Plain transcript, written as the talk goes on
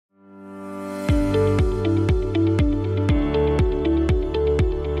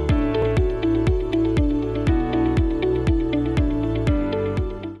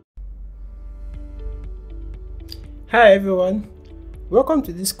Hi everyone, welcome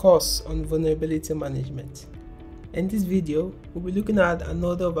to this course on vulnerability management. In this video, we'll be looking at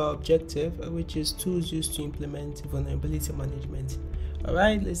another of our objectives, which is tools used to implement vulnerability management.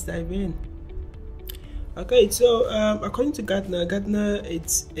 Alright, let's dive in. Okay, so according to Gartner,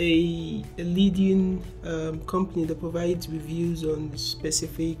 it's a leading company that provides reviews on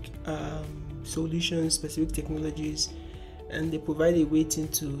specific solutions, specific technologies, and they provide a weighting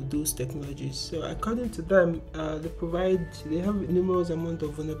to those technologies. So according to them, they have numerous amount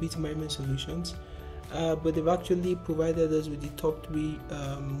of vulnerability management solutions, but they've actually provided us with the top 3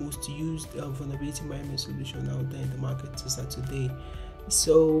 most used vulnerability management solution out there in the market as of today.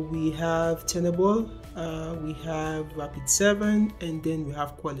 So we have Tenable, we have Rapid7, and then we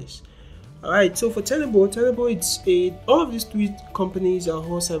have Qualys. All right, so for Tenable, it's all of these 3 companies are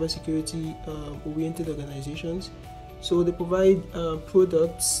all cybersecurity oriented organizations. So they provide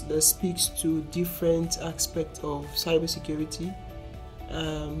products that speaks to different aspects of cybersecurity,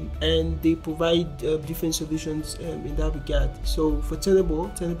 and they provide different solutions in that regard. So for Tenable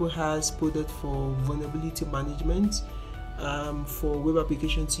has product for vulnerability management, for web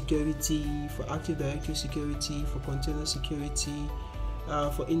application security, for Active Directory security, for container security,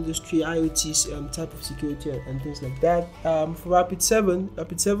 for industry IoT type of security and things like that. For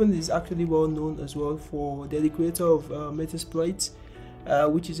Rapid7 is actually well known as well for the creator of Metasploit,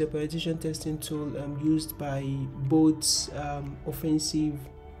 which is a penetration testing tool used by both offensive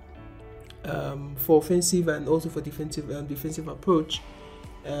and also for defensive approach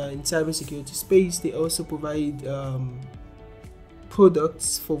in cybersecurity space. They also provide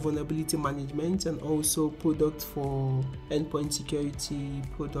products for vulnerability management and also product for endpoint security,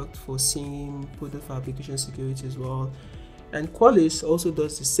 product for SIEM, product for application security as well. And Qualys also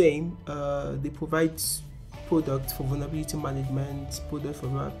does the same. They provide product for vulnerability management, product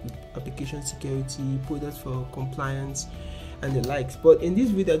for application security, product for compliance, and the likes. But in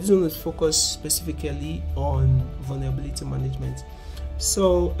this video, I just want to focus specifically on vulnerability management.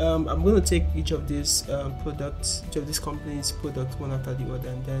 So I'm going to take each of these companies' products one after the other,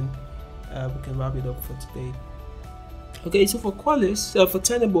 and then we can wrap it up for today. Okay, so for Qualys, for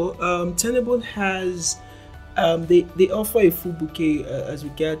Tenable has they offer a full bouquet as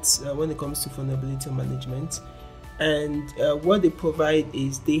regards when it comes to vulnerability management, and what they provide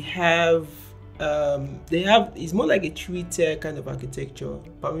is they have it's more like a 3-tier kind of architecture.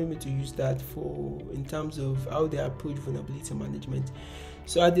 Permit me to use that in terms of how they approach vulnerability management.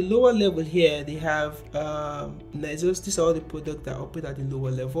 So at the lower level here, they have Nessus. These are all the products that operate at the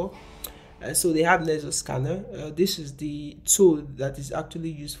lower level. So they have Nessus Scanner. This is the tool that is actually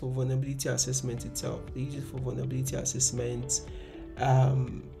used for vulnerability assessment itself. They use it for vulnerability assessment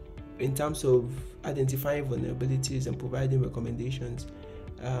in terms of identifying vulnerabilities and providing recommendations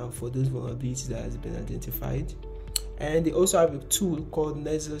for those vulnerabilities that has been identified. And they also have a tool called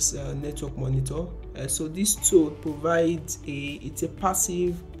Nessus Network Monitor. So this tool provides a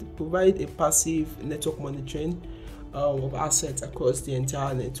passive network monitoring of assets across the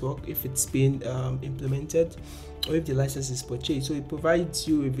entire network if it's been implemented or if the license is purchased. So it provides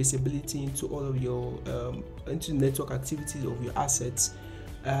you a visibility into all of your into network activities of your assets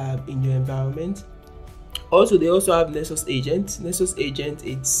in your environment. Also, they also have Nessus Agent. Nessus Agent,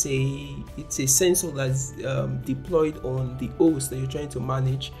 it's a sensor that's deployed on the host that you're trying to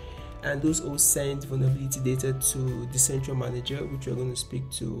manage, and those hosts send vulnerability data to the central manager, which we're going to speak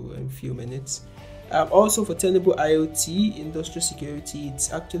to in a few minutes. Also for Tenable IoT industrial security,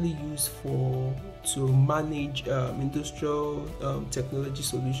 it's actually used to manage industrial technology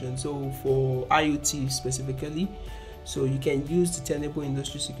solutions. So for IoT specifically. So you can use the Tenable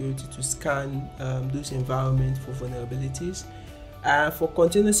Industry Security to scan those environments for vulnerabilities. For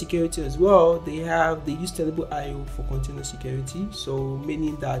container security as well, they use Tenable IO for container security. So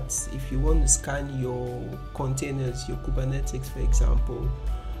meaning that if you want to scan your containers, your Kubernetes, for example,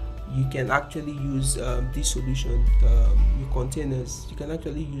 you can actually use this solution. Your containers, you can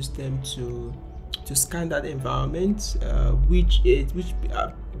actually use them to scan that environment, which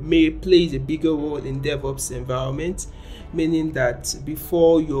may plays a bigger role in DevOps environment, meaning that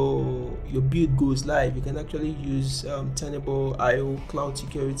before your build goes live, you can actually use Tenable IO Cloud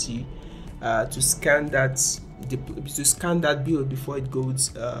Security to scan that build before it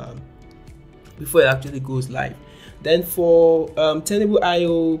actually goes live. Then for Tenable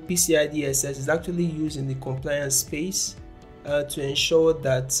IO PCI DSS is actually used in the compliance space to ensure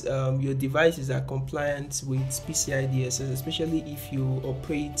that your devices are compliant with PCI DSS, especially if you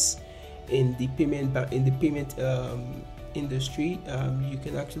operate in the payment industry. You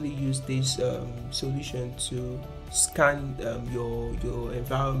can actually use this solution to scan your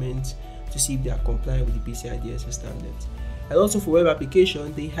environment to see if they are compliant with the PCI DSS standards. And also for web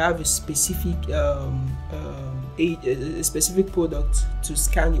application, they have a specific a specific product to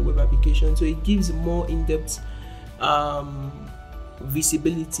scan your web application, so it gives more in-depth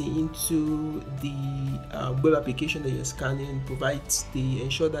visibility into the web application that you're scanning.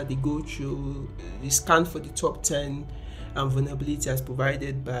 Ensure that they go through the scan for the top 10 vulnerability as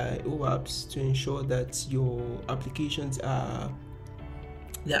provided by OWASP to ensure that your applications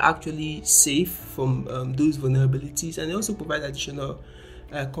they're actually safe from those vulnerabilities, and they also provide additional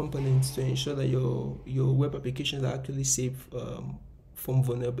components to ensure that your web applications are actually safe from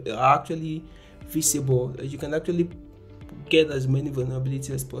vulnerability, are actually visible. You can actually get as many vulnerabilities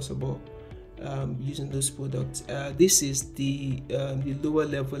as possible using those products. This is the lower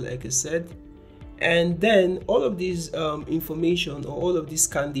level, like I said. And then all of these information, or all of this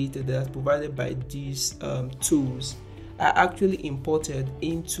scan data that is provided by these tools are actually imported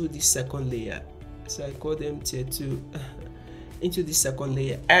into the second layer. So I call them tier 2 into the second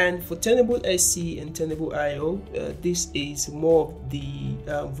layer. And for Tenable.sc and Tenable.io, this is more of the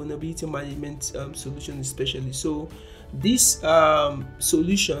vulnerability management solution especially. So these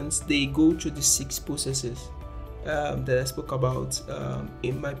solutions, they go through the 6 processes that I spoke about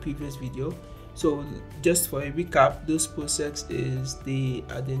in my previous video. So just for a recap, those processes is they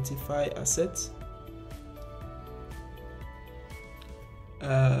identify assets,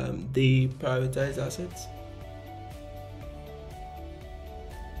 they prioritize assets,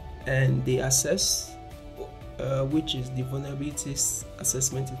 and they assess, which is the vulnerabilities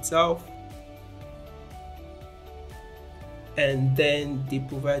assessment itself, and then they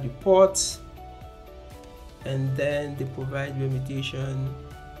provide reports, and then they provide remediation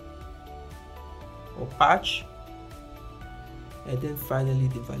or patch, and then finally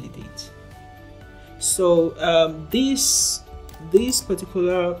they validate. So this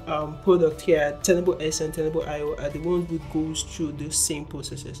particular product here, Tenable.sc and Tenable.io, are the ones who goes through the same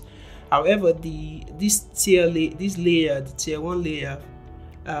processes. However, this layer, the tier 1 layer,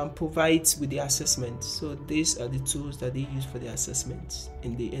 provides with the assessment. So these are the tools that they use for the assessment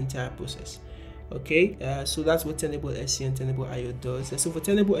in the entire process. Okay, so that's what Tenable.sc and Tenable.io does. And so for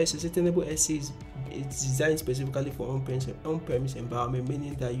Tenable.sc, Tenable.sc is designed specifically for on-premise environment,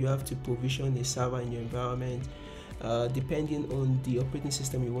 meaning that you have to provision a server in your environment. Depending on the operating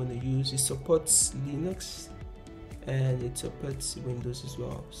system you want to use, it supports Linux and it supports Windows as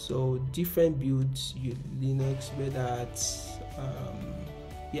well. So different builds, Linux, Red Hat,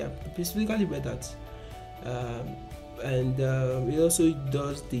 specifically Red Hat, and it also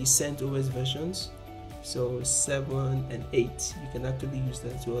does the CentOS versions, so 7 and 8. You can actually use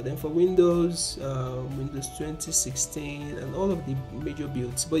that as well. Then for Windows, Windows 2016 and all of the major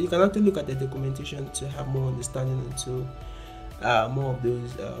builds, but you can actually look at the documentation to have more understanding into more of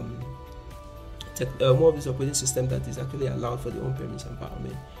those operating system that is actually allowed for the on-premise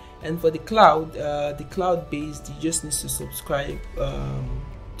environment. And for the cloud-based, you just need to subscribe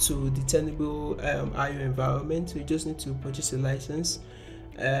to the Tenable.io environment. So you just need to purchase a license,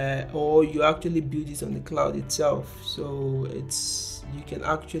 or you actually build it on the cloud itself. So you can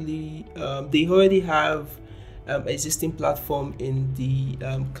actually they already have existing platform in the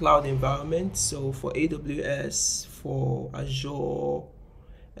cloud environment. So for AWS, for Azure,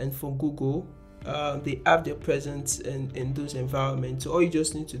 and for Google, they have their presence in those environments. So all you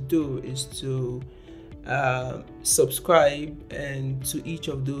just need to do is to subscribe and to each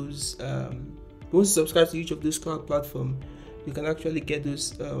of those. Once you subscribe to each of those cloud platform, you can actually get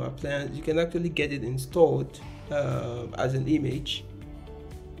those appliances. You can actually get it installed as an image,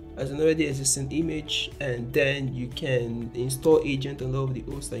 as an already existing image, and then you can install agent on all of the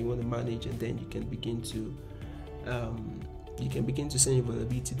hosts that you want to manage, and then you can begin to send your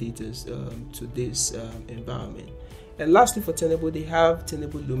vulnerability data to this environment. And lastly, for Tenable, they have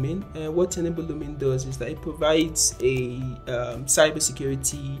Tenable Lumin. And what Tenable Lumin does is that it provides a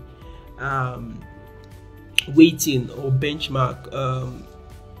cybersecurity weighting or benchmark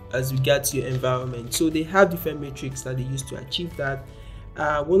as regards your environment. So they have different metrics that they use to achieve that.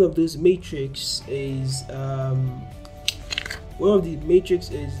 One of those metrics is they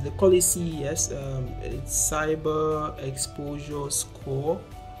call it CES. It's Cyber Exposure Score.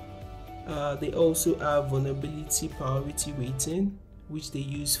 They also have Vulnerability Priority Rating, which they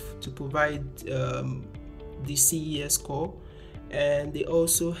use to provide the CES score. And they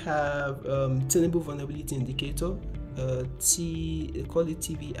also have Tenable Vulnerability Indicator, they call it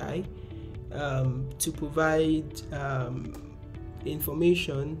TVI, to provide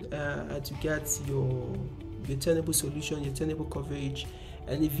information as regards your Tenable solution, your Tenable coverage,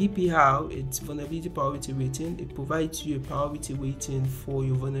 And the VPR, it's vulnerability priority rating. It provides you a priority rating for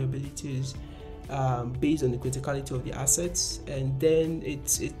your vulnerabilities based on the criticality of the assets, and then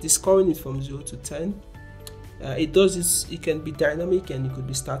it's scoring it from 0 to 10. It does this. It can be dynamic and it could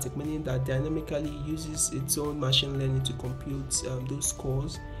be static, meaning that dynamically uses its own machine learning to compute those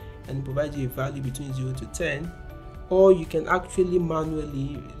scores and provide you a value between 0 to 10. Or you can actually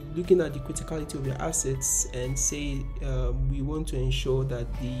manually looking at the criticality of your assets and say we want to ensure that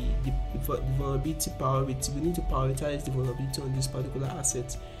the vulnerability priority, we need to prioritize the vulnerability on this particular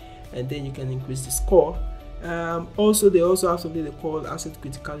asset, and then you can increase the score. Also, they also have something they call asset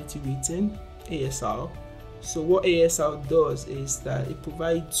criticality rating, ASR. So what ASR does is that it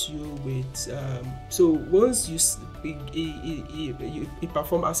provides you with so once you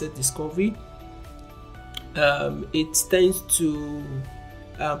perform asset discovery, it tends to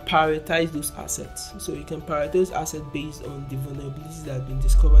prioritize those assets. So you can prioritize assets based on the vulnerabilities that have been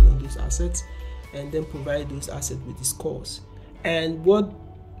discovered on those assets, and then provide those assets with the scores. And what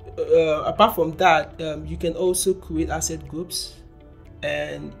apart from that, you can also create asset groups,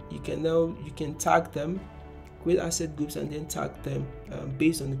 and you can tag them, create asset groups and then tag them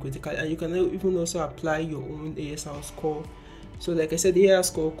based on the critical. And you can even also apply your own ASR score. So like I said, the ASR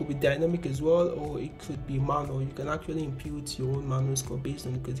score could be dynamic as well, or it could be manual. You can actually impute your own manual score based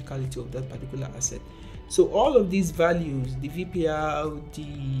on the criticality of that particular asset. So all of these values, the VPR,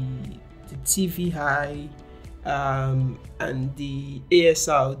 the TV high, and the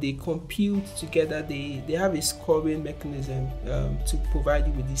ASR, they compute together. They have a scoring mechanism to provide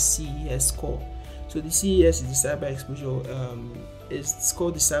you with the CES score. So the CES is the cyber exposure. It's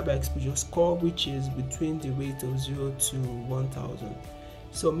called the cyber exposure score, which is between the rate of 0 to 1,000.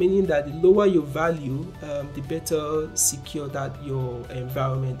 So meaning that the lower your value, the better secure that your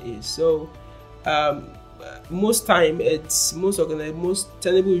environment is. So most Tenable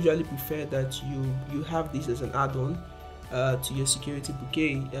usually prefer that you have this as an add-on to your security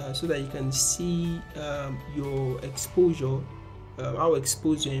bouquet, so that you can see your exposure, how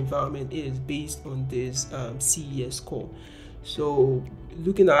exposed your environment is based on this CES score. So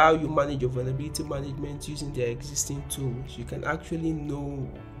looking at how you manage your vulnerability management using the existing tools, you can actually know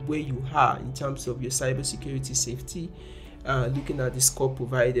where you are in terms of your cybersecurity safety, looking at the score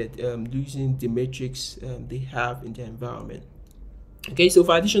provided using the metrics they have in their environment. Okay, so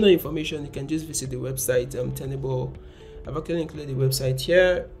for additional information, you can just visit the website Tenable. I've actually included the website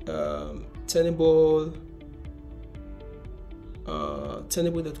here,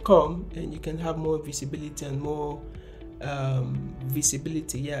 tenable.com, and you can have more visibility and more to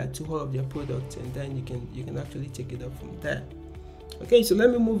all of their products, and then you can actually take it up from there. Okay, so let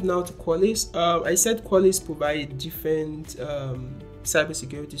me move now to Qualys. I said Qualys provide different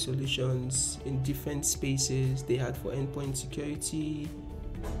cybersecurity solutions in different spaces. They had for endpoint security,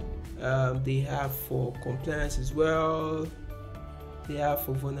 they have for compliance as well, they have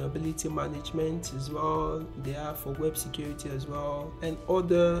for vulnerability management as well, they have for web security as well, and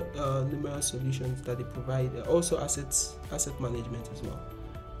other numerous solutions that they provide. Also asset management as well.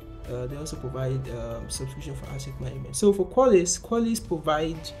 They also provide subscription for asset management. So for Qualys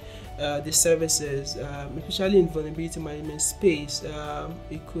provide the services, especially in vulnerability management space.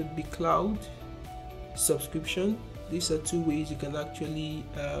 It could be cloud subscription. These are two ways you can actually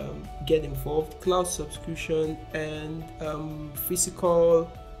get involved: cloud subscription and physical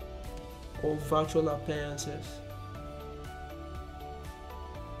or virtual appliances.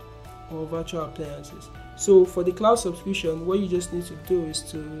 So for the cloud subscription, what you just need to do is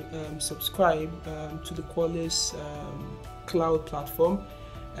to subscribe to the Qualys cloud platform,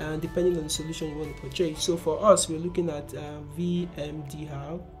 and depending on the solution you want to purchase. So for us, we're looking at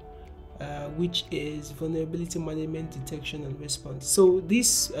VMDR, which is vulnerability management detection and response. So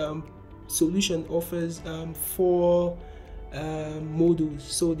this solution offers 4 modules.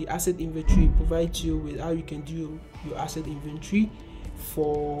 So the asset inventory provides you with how you can do your asset inventory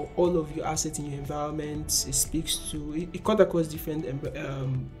for all of your assets in your environment. It speaks to it cut across different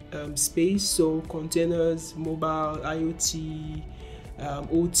space, so containers, mobile, IoT,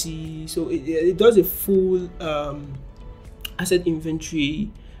 OT. So it does a full asset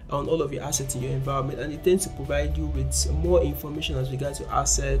inventory on all of your assets in your environment, and it tends to provide you with more information as regards to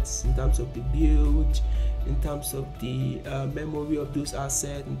assets in terms of the build, in terms of the memory of those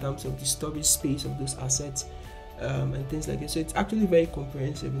assets, in terms of the storage space of those assets, and things like that. So it's actually very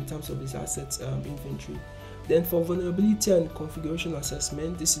comprehensive in terms of this assets inventory. Then for vulnerability and configuration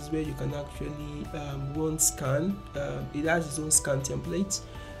assessment, this is where you can actually run scan. It has its own scan template,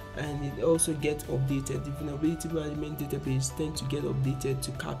 and it also gets updated. The vulnerability management database tends to get updated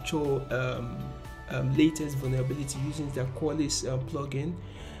to capture latest vulnerability using their Qualys plugin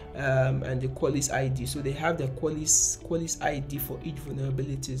and the Qualys ID. So they have the Qualys ID for each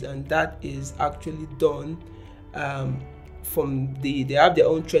vulnerabilities, and that is actually done from they have their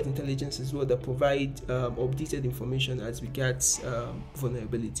own threat intelligence as well that provide updated information as regards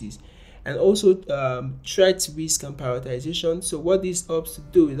vulnerabilities, and also threat risk and prioritization. So what this helps to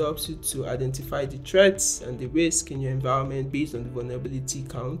do, it helps you to identify the threats and the risk in your environment based on the vulnerability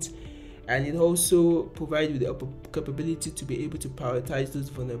count, and it also provides you the capability to be able to prioritize those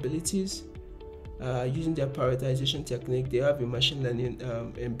vulnerabilities. Using their prioritization technique, they have a machine learning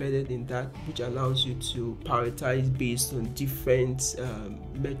embedded in that, which allows you to prioritize based on different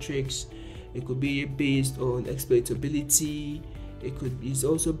metrics. It could be based on exploitability. It's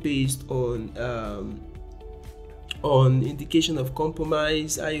also based on indication of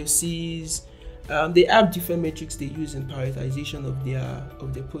compromise, IOCs. They have different metrics they use in prioritization of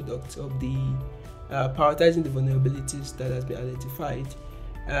their products, prioritizing the vulnerabilities that has been identified.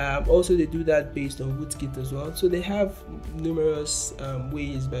 Also, they do that based on rootkit as well. So they have numerous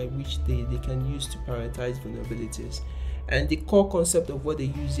ways by which they can use to prioritize vulnerabilities. And the core concept of what they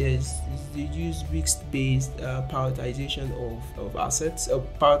use here is they use risk-based prioritization of assets,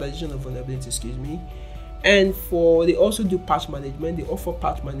 prioritization of vulnerabilities, excuse me. And they also do patch management. They offer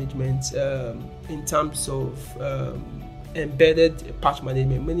patch management in terms of embedded patch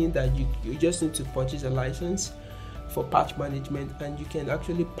management, meaning that you just need to purchase a license for patch management, and you can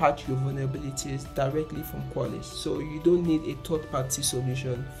actually patch your vulnerabilities directly from Qualys. So you don't need a third-party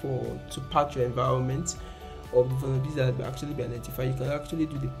solution to patch your environment of the vulnerabilities that have actually been identified. You can actually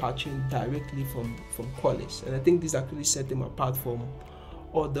do the patching directly from Qualys, and I think this actually set them apart from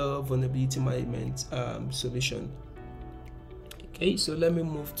other vulnerability management solution. Okay, so let me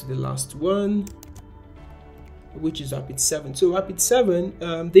move to the last one, which is Rapid7. So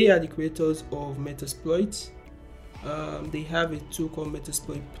Rapid7, they are the creators of Metasploit. They have a tool called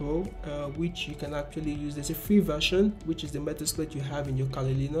Metasploit Pro, which you can actually use. There's a free version, which is the Metasploit you have in your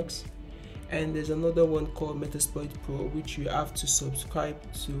Kali Linux, and there's another one called Metasploit Pro, which you have to subscribe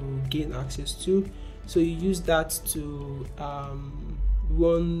to gain access to. So you use that to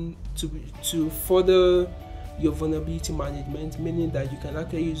to further your vulnerability management, meaning that you can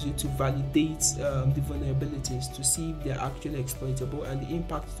actually use it to validate the vulnerabilities to see if they're actually exploitable and the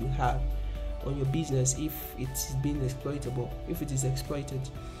impact it will have on your business if it's being if it is exploited.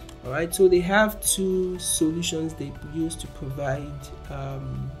 All right, so they have two solutions they use to provide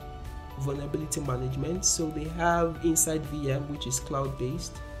vulnerability management. So they have Inside VM, which is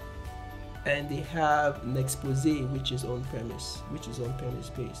cloud-based, and they have Nexpose, which is on-premise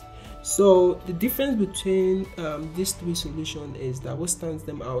based. So the difference between these three solutions is that what stands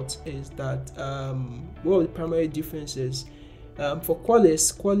them out is that one of the primary differences for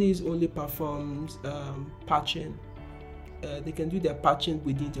Qualys only performs patching. They can do their patching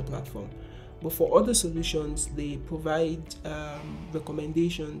within the platform. But for other solutions, they provide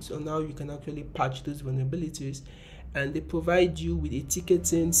recommendations on how you can actually patch those vulnerabilities, and they provide you with a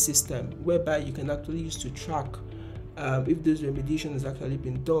ticketing system whereby you can actually use to track if those remediation has actually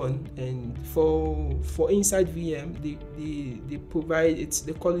been done. And for Inside VM, they provide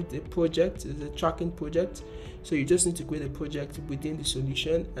they call it a project, it's a tracking project. So you just need to create a project within the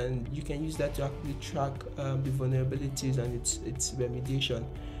solution, and you can use that to actually track the vulnerabilities and its remediation.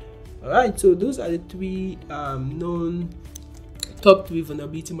 Alright, so those are the three top 3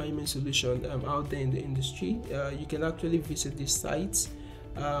 vulnerability management solutions out there in the industry. You can actually visit this site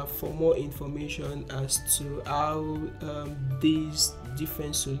for more information as to how these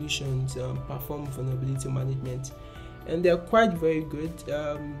different solutions perform vulnerability management, and they are quite very good.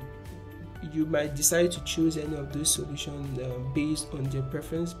 You might decide to choose any of those solutions based on your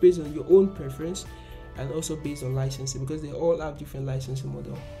preference, based on your own preference, and also based on licensing, because they all have different licensing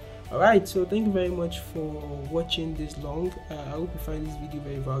model. Alright, so thank you very much for watching this long. I hope you find this video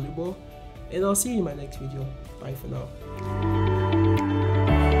very valuable, and I'll see you in my next video. Bye for now.